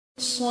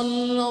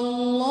صلى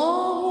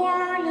الله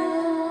على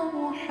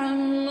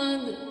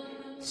محمد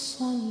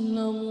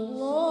صلى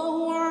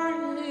الله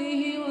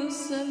عليه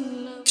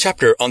وسلم.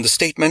 Chapter on the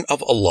statement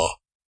of Allah,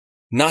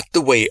 not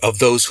the way of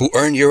those who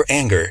earn your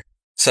anger,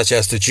 such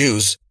as the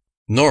Jews,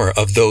 nor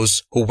of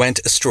those who went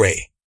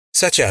astray,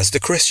 such as the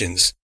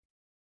Christians.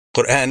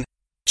 Qur'an,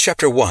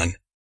 chapter 1,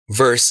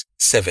 verse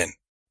 7.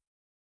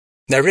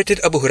 Narrated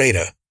Abu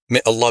Hurairah,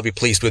 may Allah be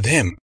pleased with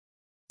him,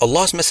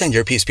 Allah's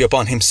Messenger, peace be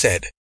upon him,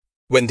 said,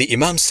 when the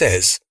Imam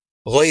says,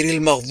 غَيْرِ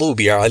الْمَغْضُوبِ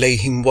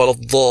عَلَيْهِمْ وَلَا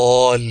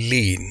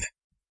الضَّالِّينَ,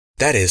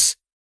 that is,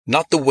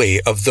 not the way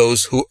of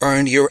those who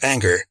earned your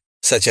anger,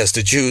 such as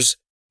the Jews,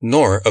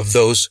 nor of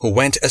those who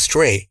went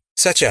astray,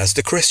 such as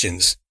the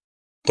Christians.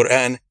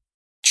 Qur'an,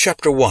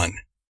 chapter 1,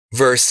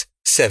 verse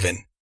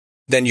 7.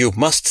 Then you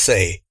must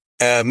say,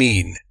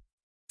 Ameen.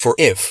 For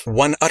if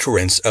one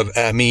utterance of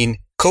Ameen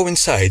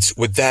coincides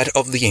with that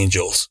of the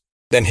angels,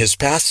 then his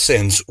past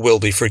sins will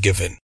be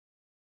forgiven.